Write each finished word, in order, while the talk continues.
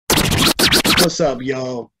What's up,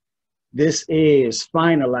 y'all? This is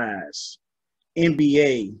Finalize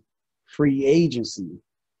NBA Free Agency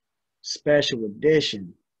Special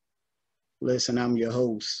Edition. Listen, I'm your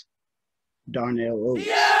host, Darnell Oaks.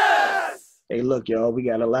 Yes! Hey, look, y'all, we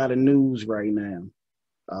got a lot of news right now.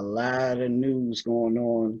 A lot of news going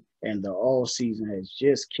on, and the all season has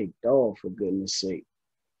just kicked off, for goodness sake.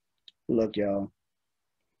 Look, y'all.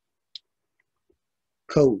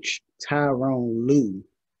 Coach Tyrone Lue.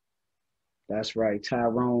 That's right,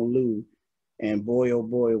 Tyrone Lue. And boy, oh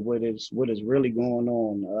boy, what is really going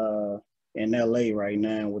on in LA right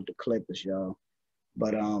now with the Clippers, y'all.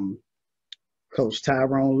 But Coach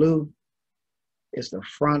Tyrone Lue is the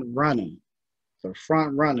front runner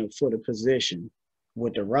for the position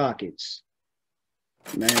with the Rockets.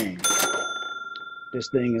 Man, this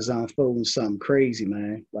thing is unfolding something crazy,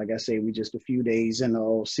 man. Like I say, we just a few days in the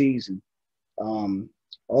all season.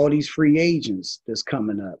 All these free agents that's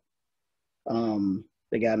coming up.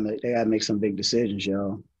 They gotta make some big decisions,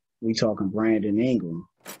 y'all. We talking Brandon Ingram.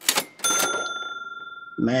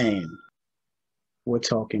 Man, we're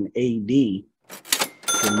talking AD, the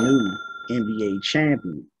new NBA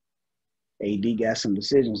champion. AD got some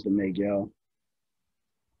decisions to make, y'all.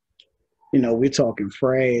 You know, we're talking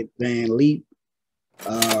Fred VanVleet.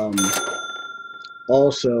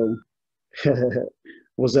 Also,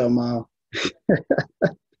 what's up, Mom?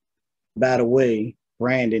 By the way,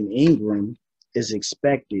 Brandon Ingram is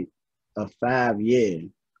expected a 5-year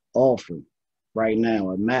offer right now,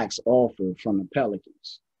 a max offer from the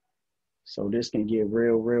Pelicans. So this can get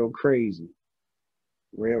real crazy.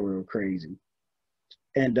 Real crazy.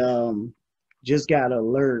 And just got to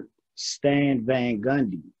alert Stan Van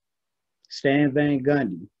Gundy. Stan Van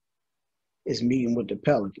Gundy is meeting with the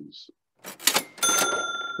Pelicans.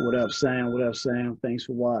 What up, Sam? What up, Sam? Thanks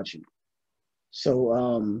for watching.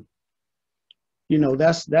 So, you know,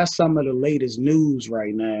 that's some of the latest news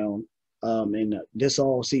right now. And this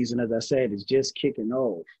all season, as I said, is just kicking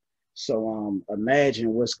off. So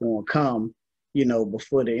imagine what's going to come, you know,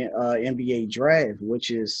 before the NBA draft,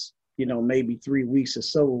 which is, you know, maybe 3 weeks or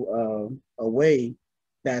so away.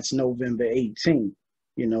 That's November 18th,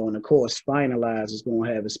 you know, and of course, Finalize is going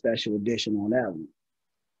to have a special edition on that one.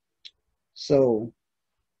 So,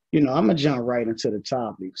 you know, I'm going to jump right into the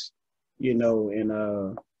topics, you know, and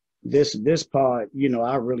this part, you know,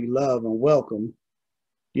 I really love and welcome,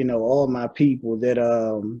 you know, all my people that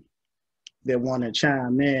want to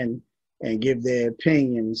chime in and give their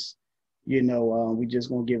opinions. You know, we just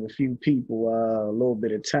gonna give a few people a little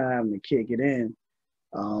bit of time to kick it in.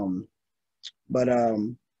 But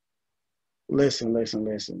listen.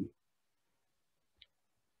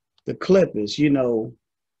 The Clippers, you know,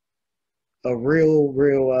 a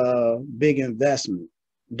real big investment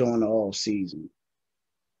during the off season.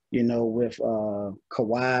 You know, with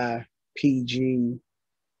Kawhi, PG,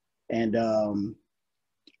 and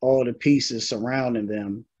all the pieces surrounding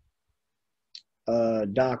them.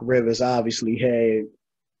 Doc Rivers obviously had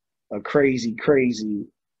a crazy,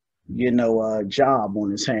 you know, job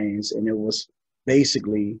on his hands, and it was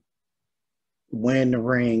basically win the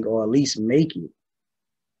ring or at least make it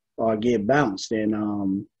or get bounced.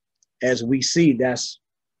 And as we see, that's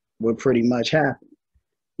what pretty much happened,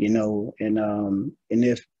 you know. And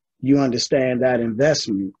if you understand that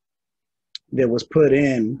investment that was put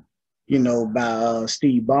in, you know, by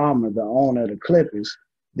Steve Ballmer, the owner of the Clippers,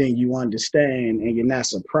 then you understand and you're not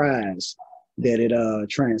surprised that it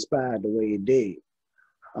transpired the way it did.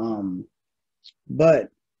 But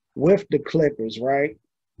with the Clippers, right,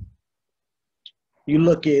 you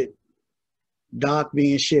look at Doc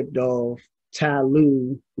being shipped off, Ty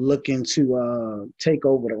Lue looking to take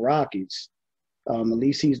over the Rockets. At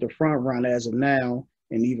least he's the front runner as of now,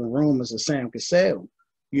 and even rumors of Sam Cassell,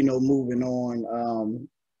 you know, moving on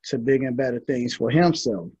to bigger and better things for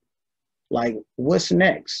himself. Like, what's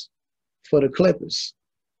next for the Clippers?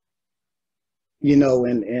 You know,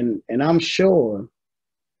 and I'm sure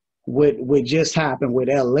what just happened with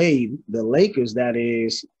LA, the Lakers, that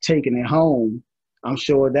is, taking it home, I'm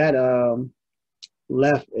sure that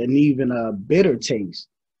left an even a bitter taste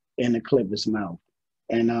in the Clippers' mouth.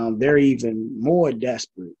 And they're even more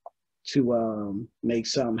desperate to make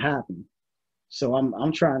something happen. So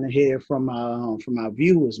I'm trying to hear from my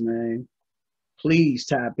viewers, man. Please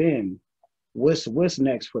tap in. What's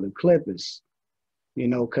next for the Clippers? You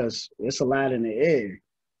know, because it's a lot in the air.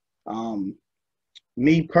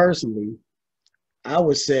 Me personally, I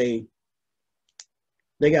would say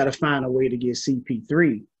they got to find a way to get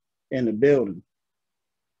CP3 in the building.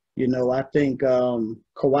 You know, I think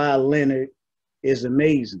Kawhi Leonard is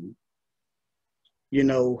amazing. You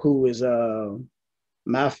know, who is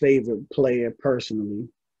my favorite player personally.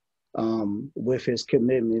 with his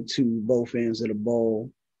commitment to both ends of the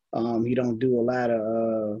ball. He don't do a lot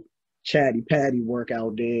of chatty patty work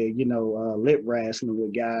out there, lip wrestling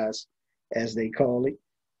with guys, as they call it.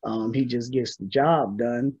 He just gets the job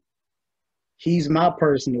done. He's my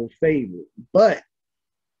personal favorite. But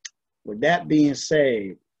with that being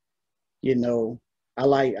said, I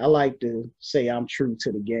like to say I'm true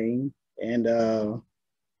to the game. And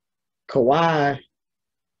Kawhi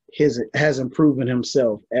hasn't proven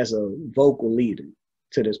himself as a vocal leader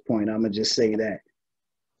to this point. I'm going to just say that.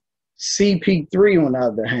 CP3, on the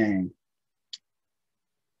other hand,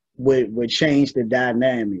 would change the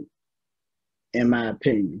dynamic, in my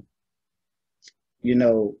opinion.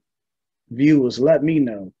 Viewers, let me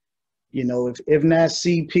know. If not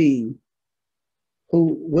CP,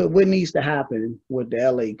 what needs to happen with the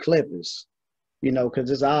LA Clippers? Because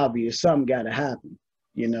it's obvious something got to happen.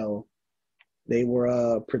 They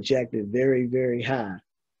were projected very, very high.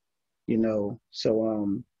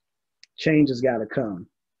 So change has got to come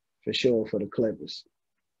for sure for the Clippers.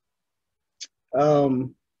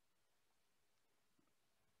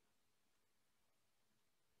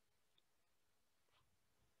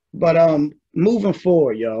 But moving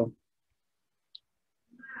forward, y'all,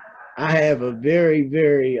 I have a very,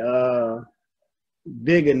 very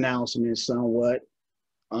big announcement somewhat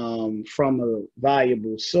from a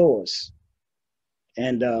valuable source.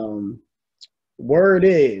 And word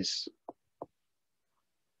is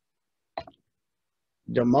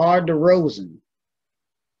DeMar DeRozan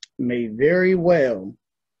may very well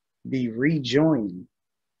be rejoining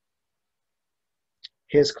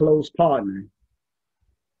his close partner,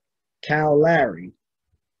 Kyle Lowry,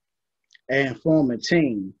 and former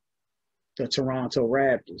team, the Toronto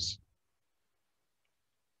Raptors.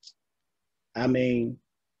 I mean,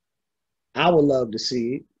 I would love to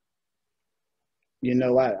see it.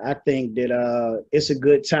 I think that it's a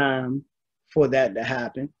good time for that to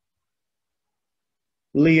happen.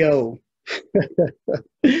 Leo,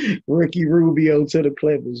 Ricky Rubio to the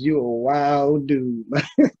Clippers. You a wild dude, man.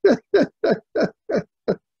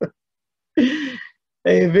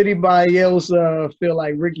 Hey, if anybody else feel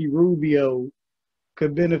like Ricky Rubio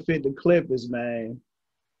could benefit the Clippers, man,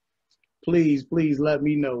 please let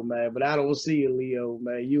me know, man. But I don't see it, Leo,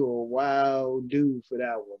 man. You a wild dude for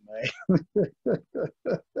that one,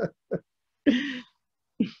 man.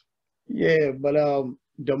 Yeah, but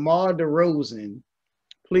DeMar DeRozan,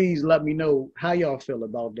 please let me know how y'all feel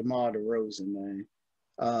about DeMar DeRozan, man.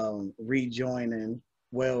 Rejoining,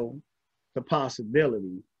 well, the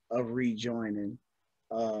possibility of rejoining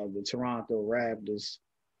the Toronto Raptors,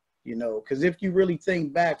 because if you really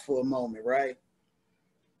think back for a moment, right,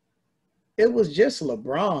 it was just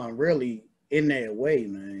LeBron really in their way,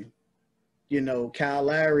 man. Kyle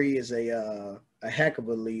Lowry is a heck of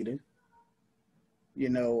a leader,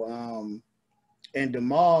 and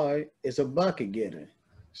DeMar is a bucket getter.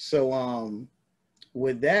 So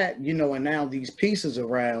with that, and now these pieces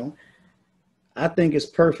around, I think it's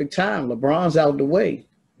perfect time. LeBron's out the way,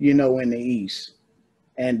 in the East.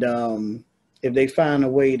 And if they find a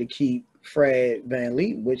way to keep Fred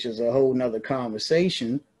VanVleet, which is a whole nother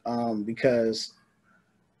conversation, because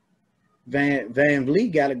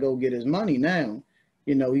VanVleet got to go get his money now.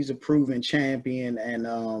 He's a proven champion and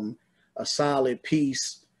a solid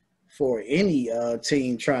piece for any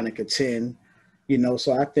team trying to contend.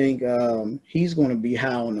 So I think he's going to be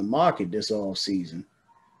high on the market this offseason.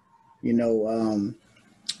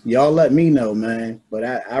 Y'all let me know, man. But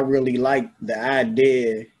I really like the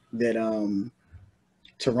idea that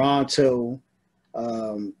Toronto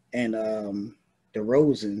and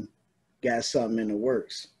DeRozan got something in the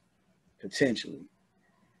works, potentially.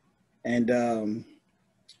 And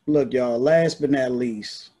look, y'all, last but not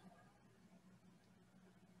least,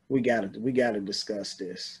 we gotta discuss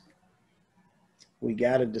this. We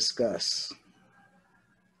gotta discuss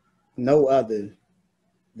no other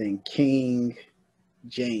than King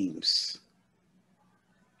James.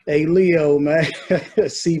 Hey, Leo, man,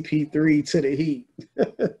 CP3 to the Heat.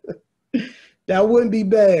 That wouldn't be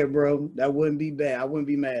bad, bro. That wouldn't be bad. I wouldn't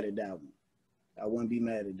be mad at that one.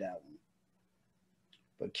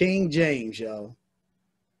 But King James, y'all.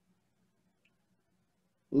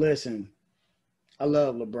 Listen, I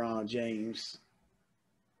love LeBron James.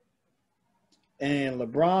 And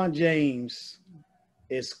LeBron James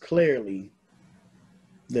is clearly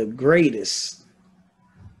the greatest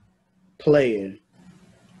player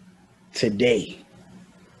today.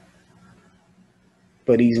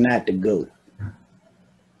 But he's not the GOAT.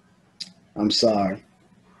 I'm sorry.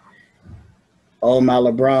 All my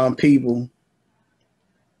LeBron people,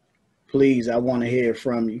 please, I want to hear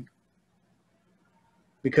from you.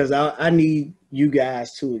 Because I need you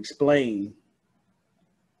guys to explain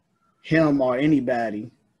him or anybody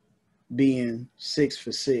being 6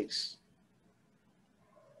 for 6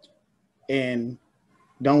 and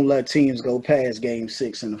don't let teams go past game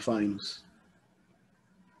 6 in the finals.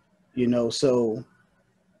 You know, so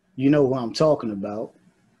you know who I'm talking about.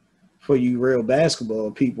 For you real basketball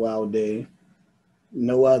people out there,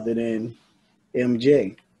 no other than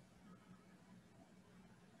MJ.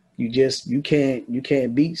 You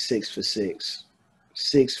can't beat 6 for 6.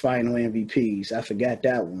 6 final MVPs. I forgot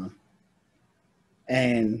that one.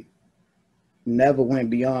 And never went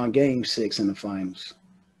beyond game 6 in the finals.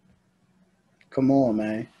 Come on,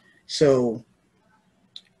 man. So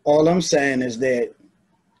all I'm saying is that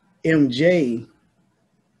MJ,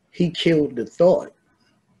 he killed the thought.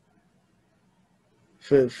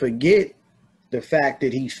 Forget the fact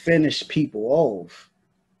that he finished people off,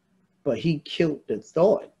 but he killed the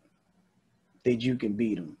thought that you can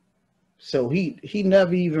beat him. So he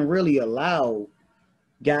never even really allowed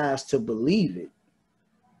guys to believe it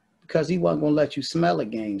because he wasn't going to let you smell a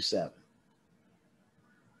game 7.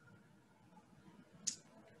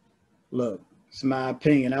 Look, it's my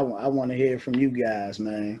opinion. I want to hear from you guys,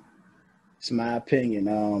 man. It's my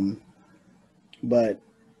opinion. But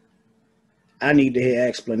I need to hear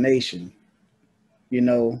explanation. You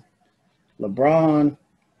know, LeBron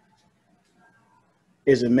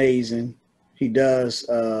is amazing. He does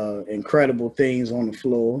incredible things on the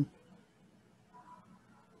floor.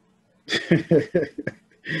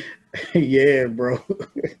 Yeah, bro.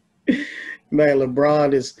 Man,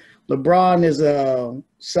 LeBron is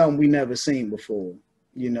something we never seen before.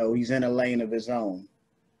 You know, he's in a lane of his own.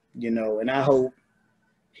 You know, and I hope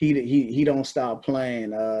he don't stop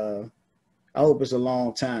playing. I hope it's a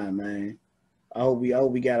long time, man. I hope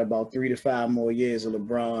we got about 3 to 5 more years of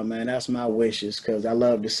LeBron, man. That's my wishes because I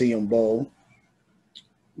love to see him bowl.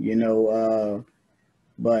 You know,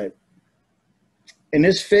 but and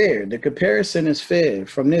it's fair. The comparison is fair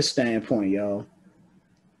from this standpoint, y'all.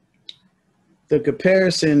 The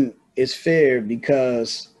comparison is fair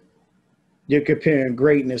because you're comparing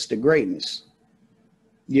greatness to greatness.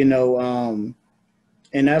 You know,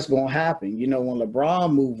 and that's gonna happen. You know, when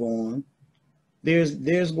LeBron move on,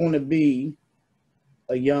 there's going to be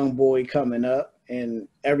a young boy coming up, and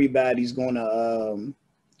everybody's going to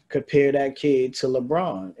compare that kid to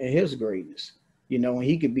LeBron and his greatness. You know, and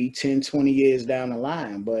he could be 10, 20 years down the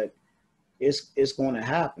line, but it's going to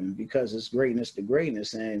happen because it's greatness to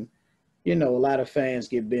greatness. And, you know, a lot of fans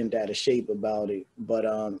get bent out of shape about it, but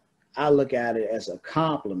I look at it as a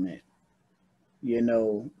compliment, you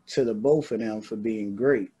know, to the both of them for being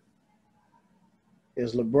great.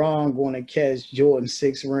 Is LeBron going to catch Jordan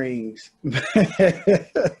 6 rings?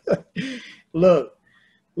 Look,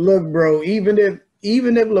 bro, even if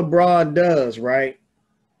LeBron does, right,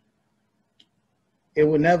 it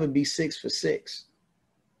will never be 6 for 6.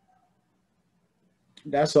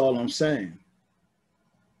 That's all I'm saying.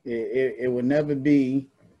 It will never be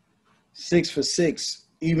 6 for 6.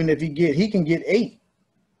 Even if he can get 8.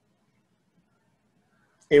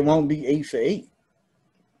 It won't be 8 for 8.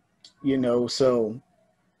 You know, so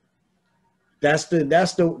that's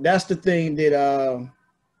the thing that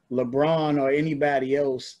LeBron or anybody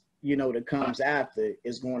else, you know, that comes after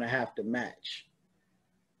is going to have to match.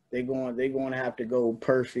 They're going to have to go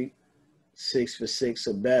perfect, 6 for 6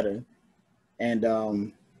 or better.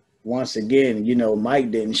 And once again, you know, Mike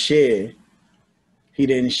didn't share. He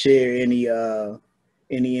didn't share any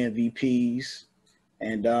MVPs,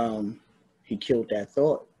 and he killed that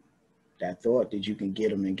thought. That thought that you can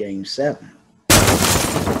get them in game 7.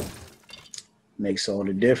 Makes all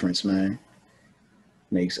the difference, man.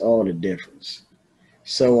 Makes all the difference.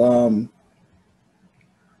 So,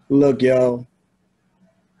 look, y'all.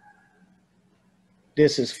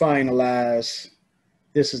 This is finalized.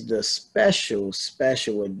 This is the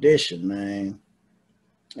special edition, man.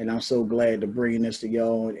 And I'm so glad to bring this to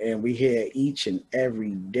y'all. And we here each and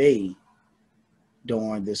every day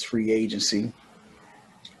during this free agency.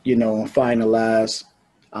 You know, finalized.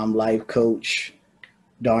 I'm life coach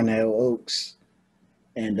Darnell Oaks,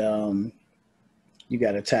 and you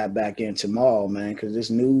got to tap back in tomorrow, man, because this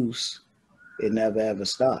news, it never ever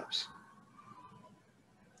stops.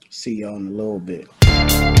 See you in a little bit.